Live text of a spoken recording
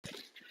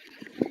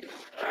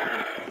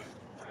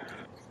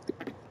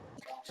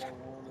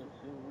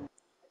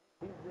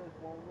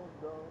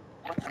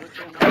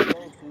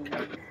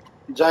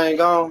Jane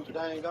gone.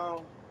 Jane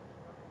gone.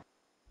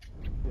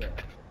 Yeah.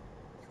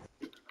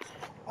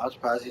 I was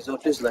surprised he's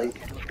up this late.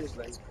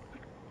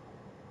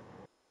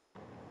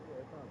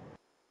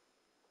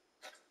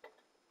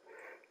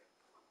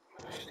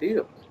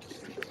 Still.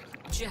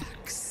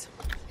 Jax.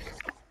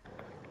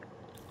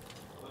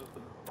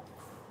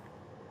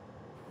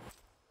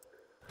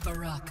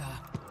 Baraka.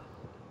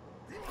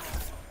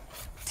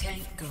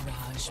 Tank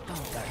Garage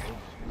Bunker.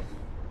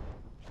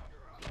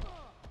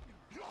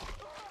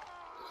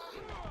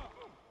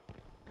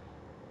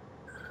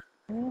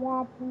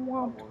 Womp,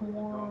 womp,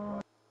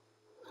 womp.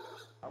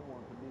 I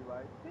want to be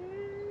like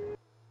this.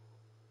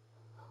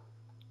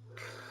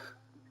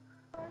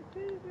 Like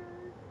TJ.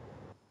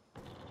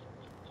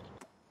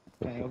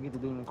 Hey, go get the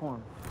dude in the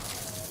corner.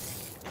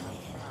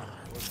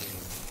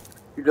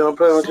 You done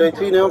playing on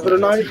JT now for the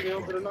night?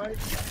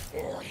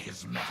 Or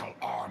his metal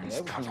arms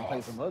Yeah, cut gonna play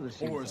off, some other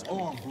shit. or his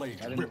arm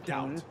blade I didn't ripped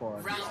out. this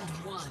part. Round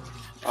one.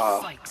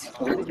 Fight.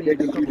 I didn't They get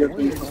can a keep couple that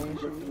wins piece. on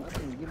shit. I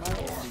couldn't get my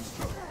ass beat.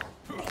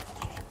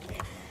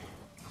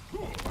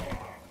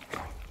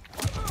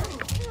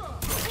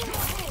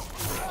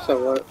 So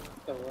what?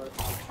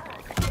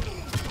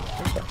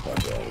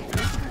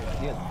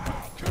 Yeah.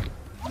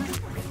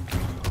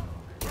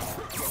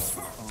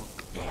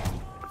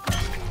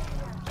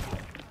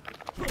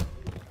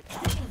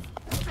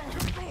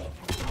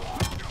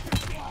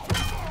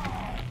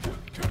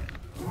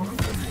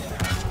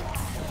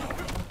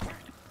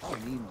 I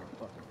don't need no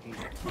fucking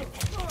heat.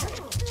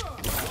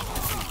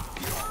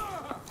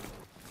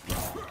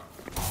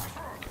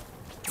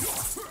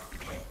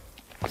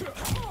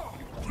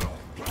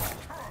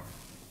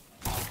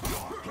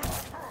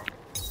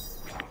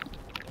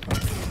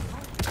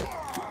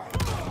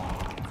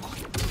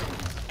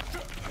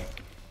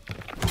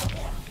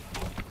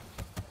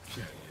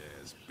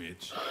 Yes,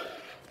 bitch.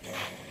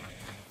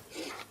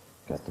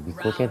 Got to be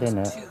quicker than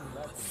Round that. two.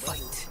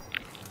 Fight.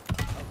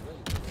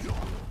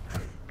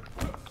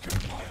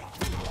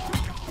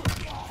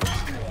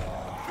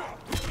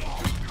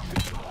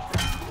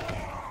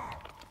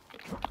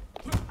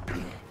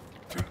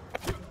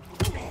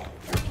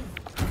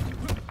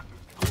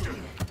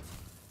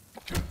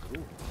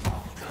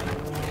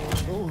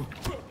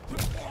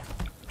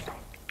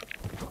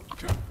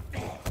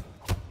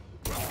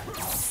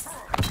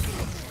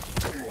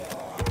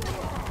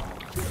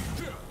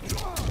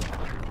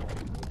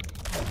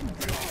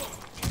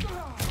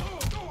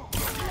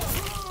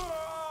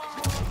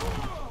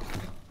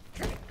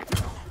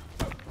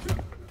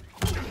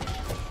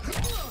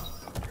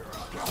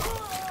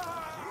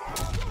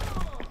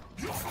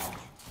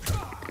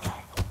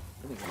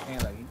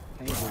 Can't like he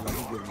can't do like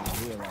he giving me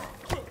real life.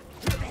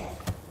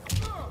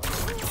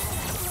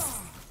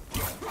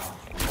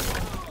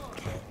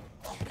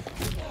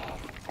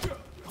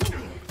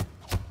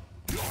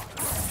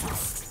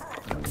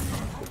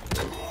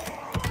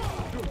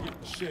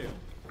 Shell.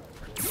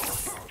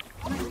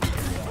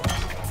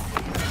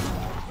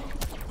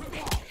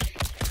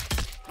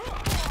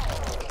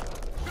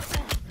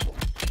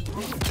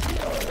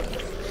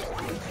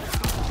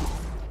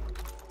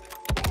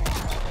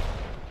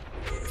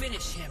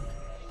 Finish him.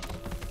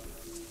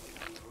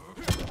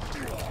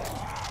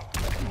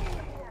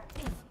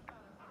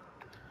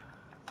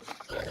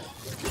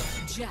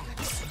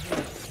 Jax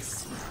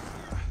wins.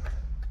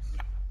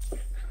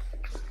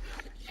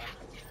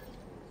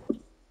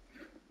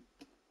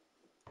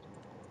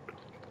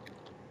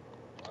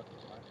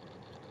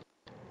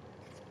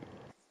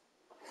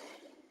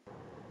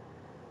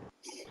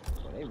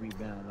 But they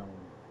rebound on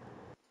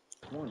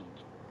 20.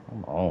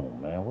 Come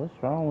on, man. What's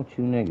wrong with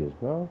you niggas,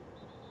 bro?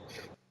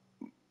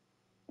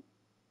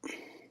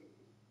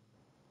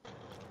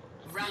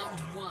 Round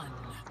one.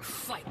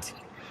 Fight.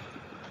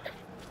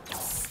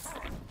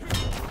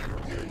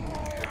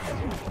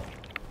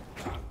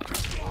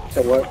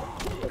 So what?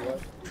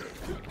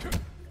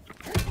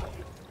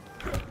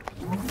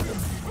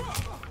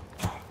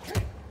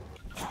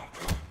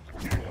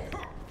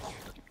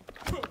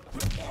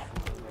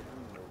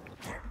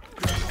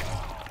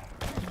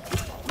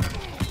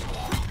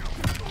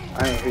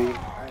 I ain't hear you.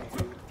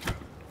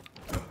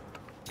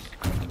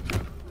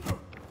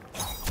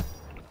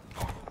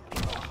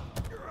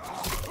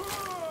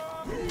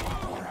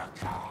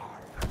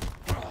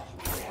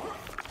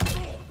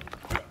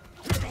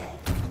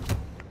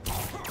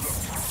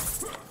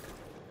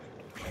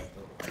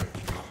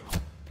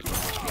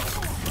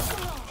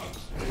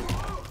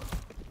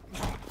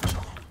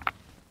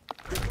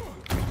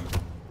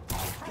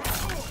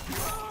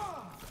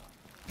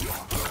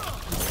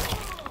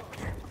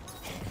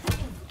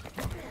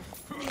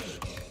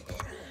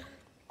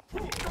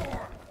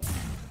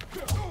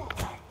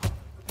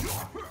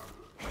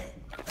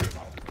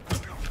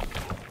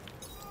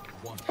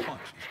 One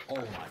punch is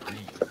all I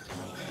need.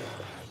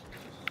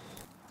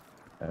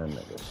 That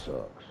nigga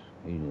sucks.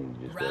 He need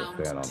to just go Round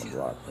stand on the two.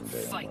 block some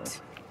damn way.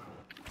 Fight.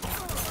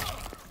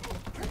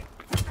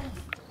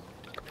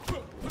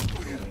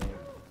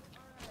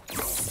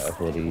 That's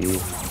what he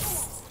is.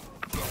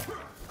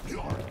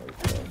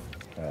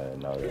 I didn't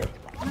know that.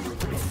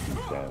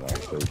 Standing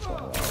on street,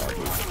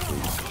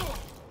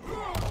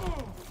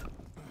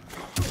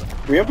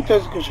 Real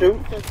protectors can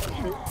shoot. Not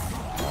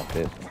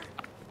this one.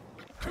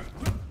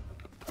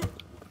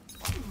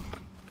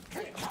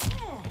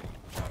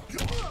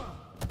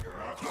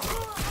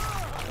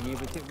 You ain't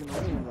protecting the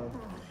ring, though.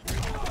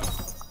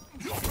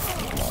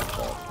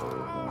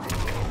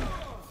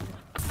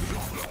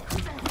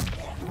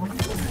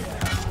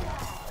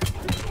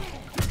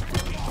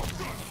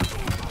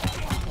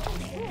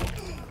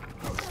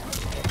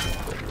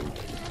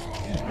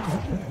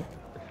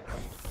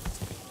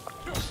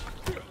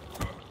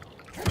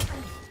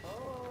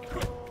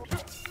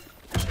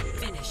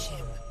 Finish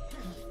him.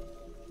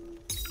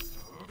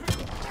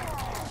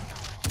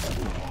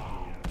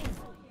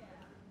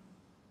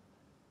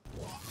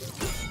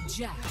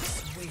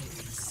 Jax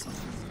wins.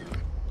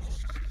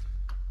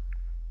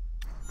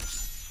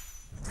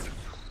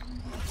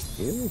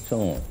 Give it to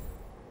him.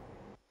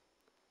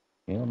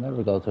 He'll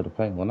never go to the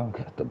paint when I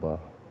got the ball.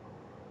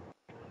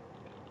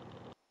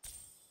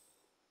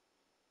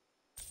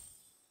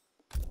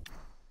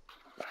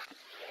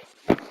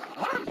 How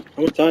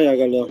much time y'all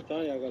got left?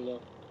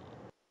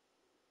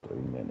 3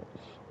 minutes.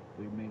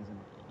 3 minutes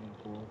and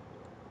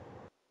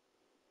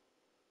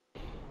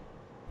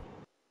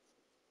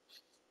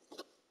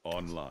 4.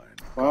 Online.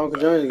 Why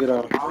Uncle Johnny get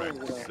off?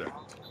 Second.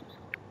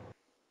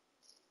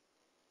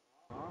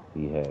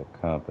 He had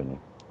company.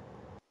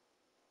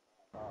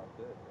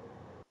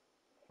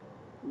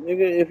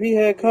 Nigga, if he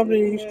had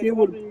company, he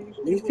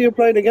still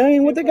play the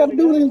game. What they got to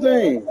do with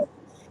anything?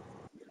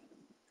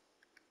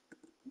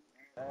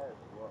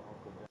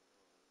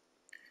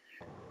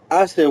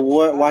 I said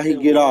what? Why he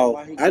get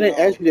off? I didn't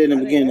ask you that in the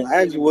beginning.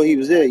 I asked you where he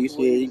was at. You said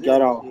he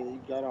got off. I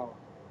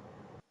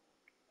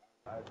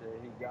said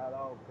he got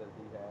off because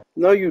he had.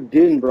 No, you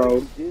didn't, bro.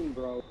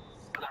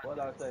 What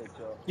I say,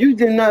 Chuck? You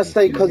did not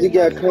say because he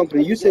got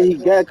company. You said he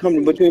got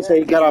company, but you didn't say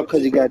he got off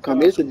because he got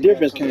company. It's a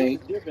difference, Kane.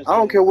 I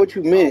don't care what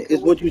you meant.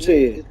 It's what you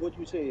said.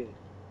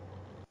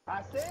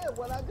 I said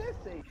what I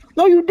just said.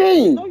 No, you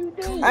didn't.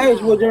 I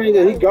asked you what Johnny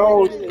that he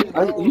gone.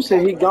 You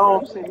said he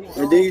gone,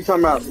 and then you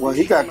talking about well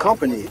he got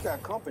company.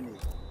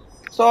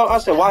 So I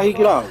said why he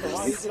get off?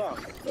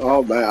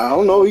 Oh man, I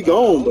don't know. He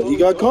gone, but he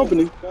got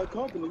company.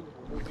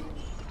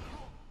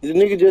 Did the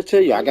nigga just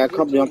tell you I got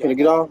company? I'm finna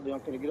get off.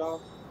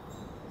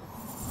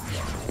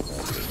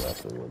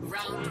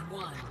 Round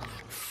one.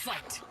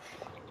 Fight.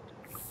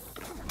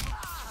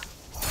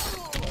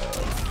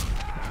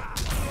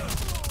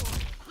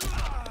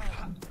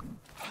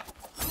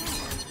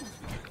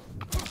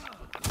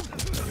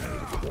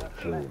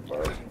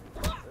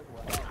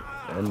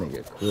 That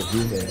nigga quit. He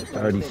had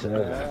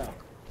 37.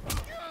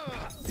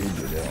 He did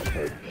that on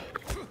purpose.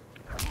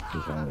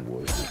 His own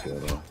voice is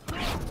that off.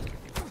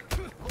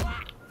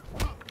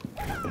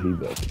 He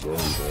about to go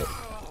back.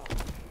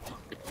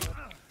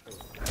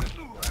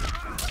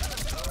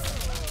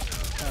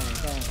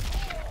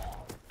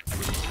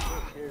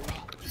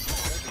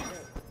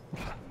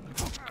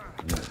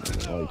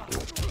 Like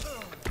it.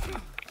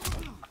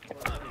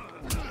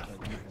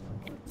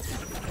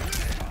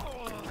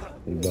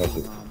 He about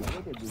to.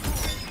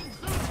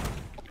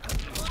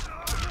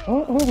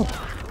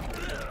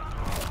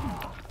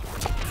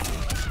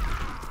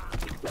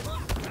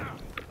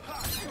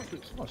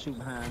 I'll shoot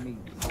behind me.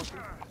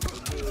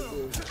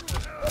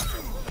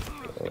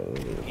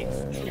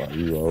 Man, like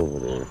you over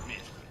there.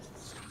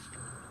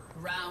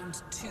 Round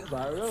two.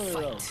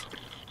 Fight.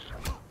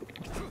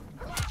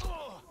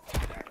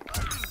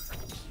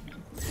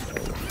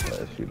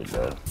 Pass you the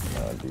ball.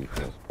 Nah,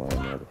 defense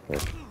playing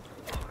motherfucker.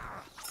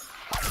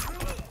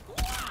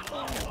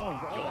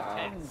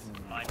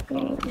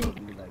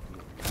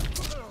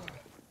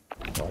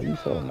 Why you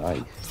so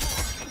nice?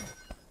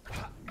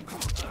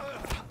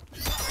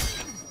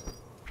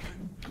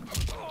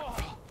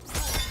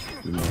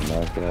 You know,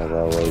 knock it out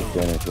always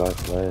finish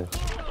like last.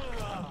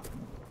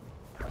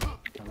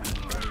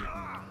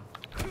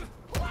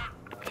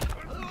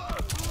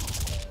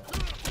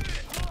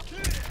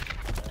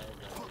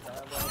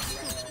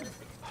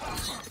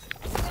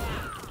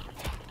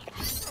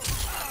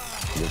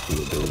 If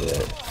you do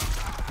that,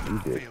 you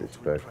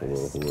disrespectful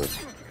little whore.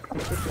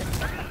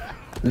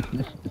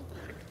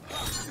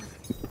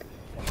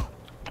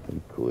 He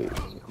quit.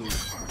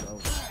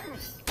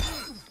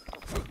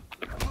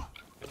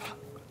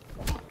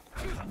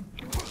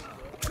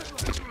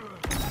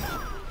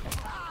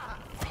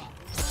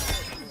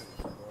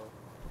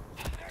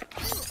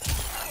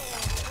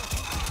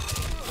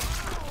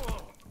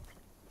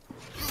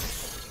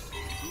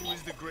 Who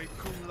is the great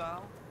Kung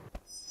Lao?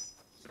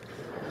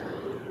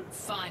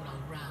 Final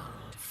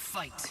round.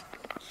 Fight.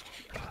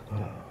 Wow,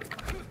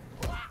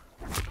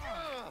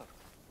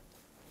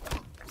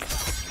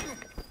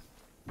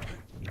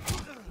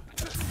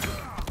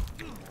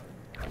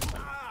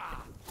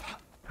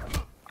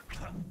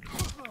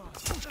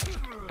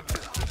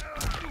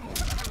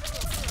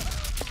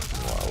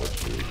 what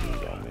should you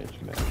got Mitch,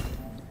 man?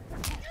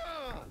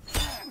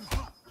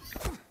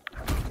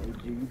 Hey,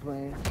 G, you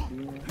playing?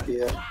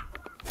 Yeah.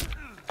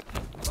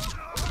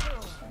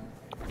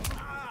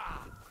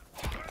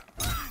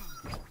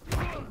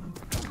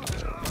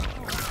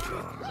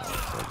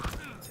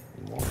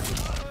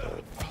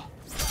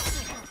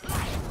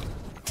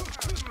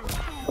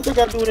 What they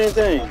gotta do with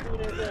anything?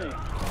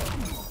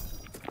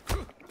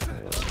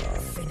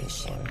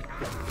 Finish him.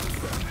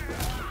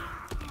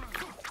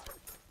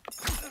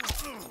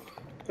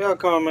 Here I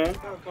come, man.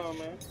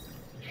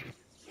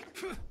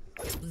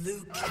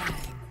 Liu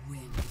Kang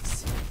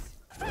wins.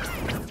 What the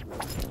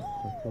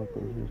fuck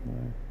was his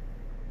name?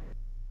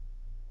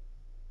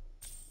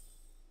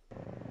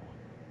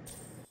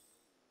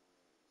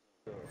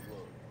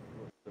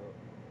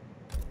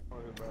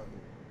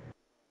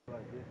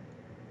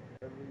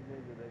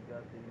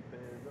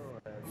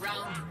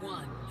 Round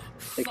one.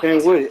 They Fight.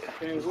 came with it.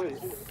 I don't know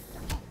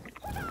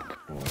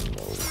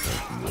what the fuck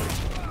he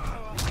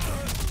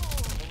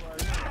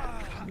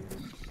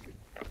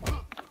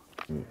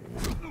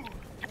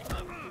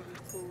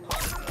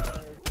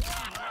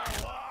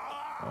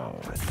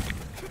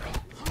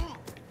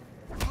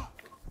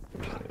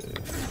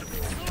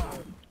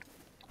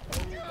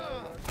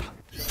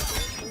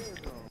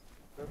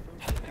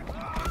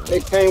is. They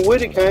came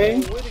with it,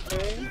 Kane.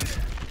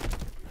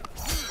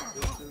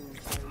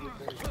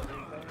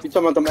 You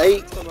talking about them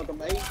 8?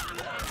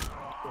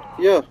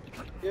 Yeah.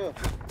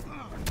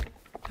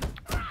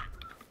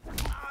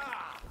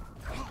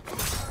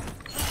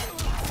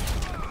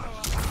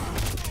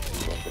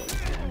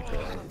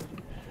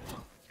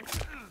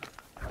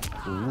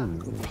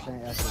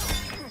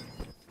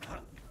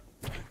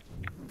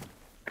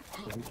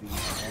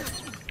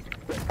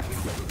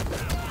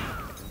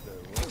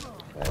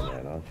 Hey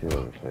man, don't you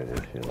ever say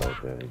this shit like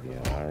that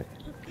again, alright?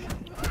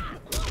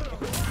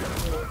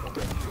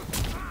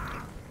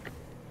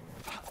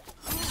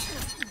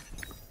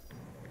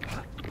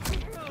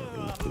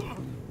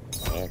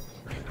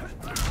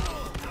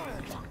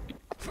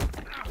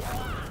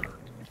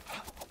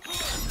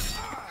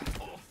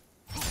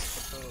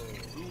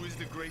 Who is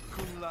the great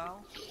Kung Lao?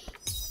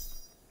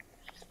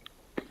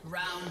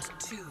 Round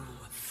two.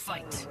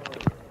 Fight.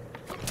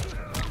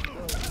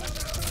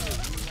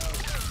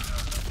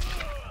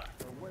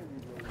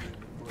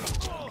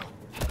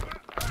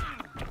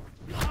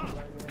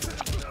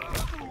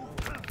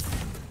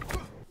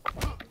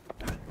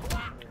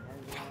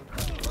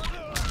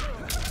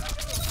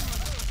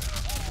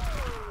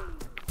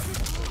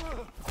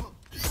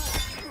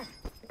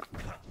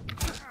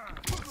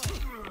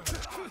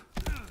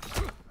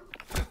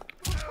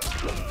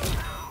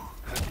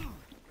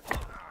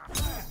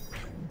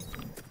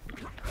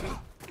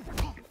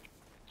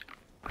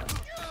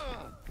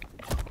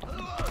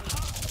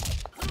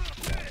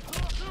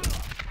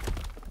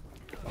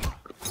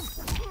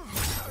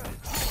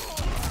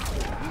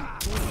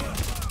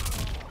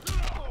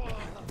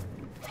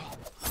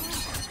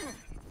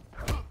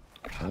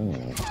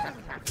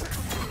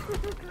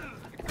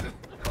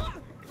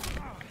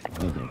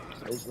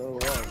 It's so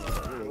hard.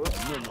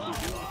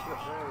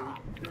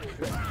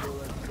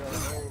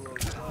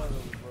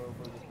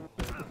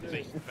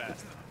 Think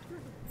faster.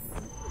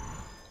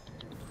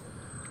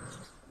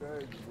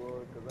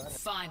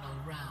 Final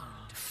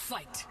round.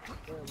 Fight.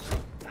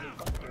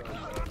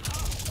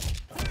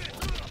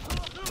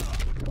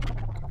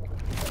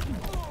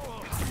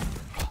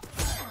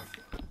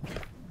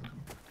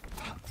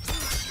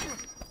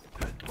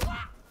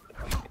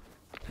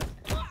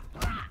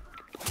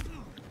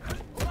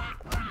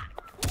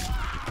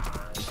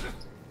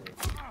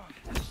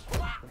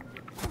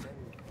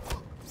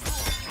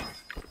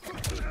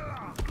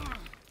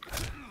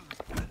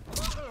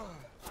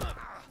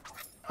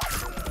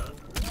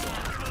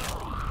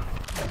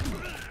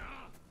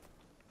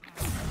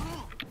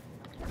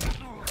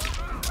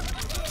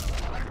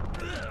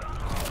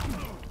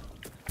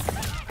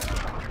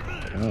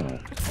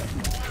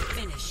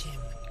 Finish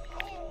him.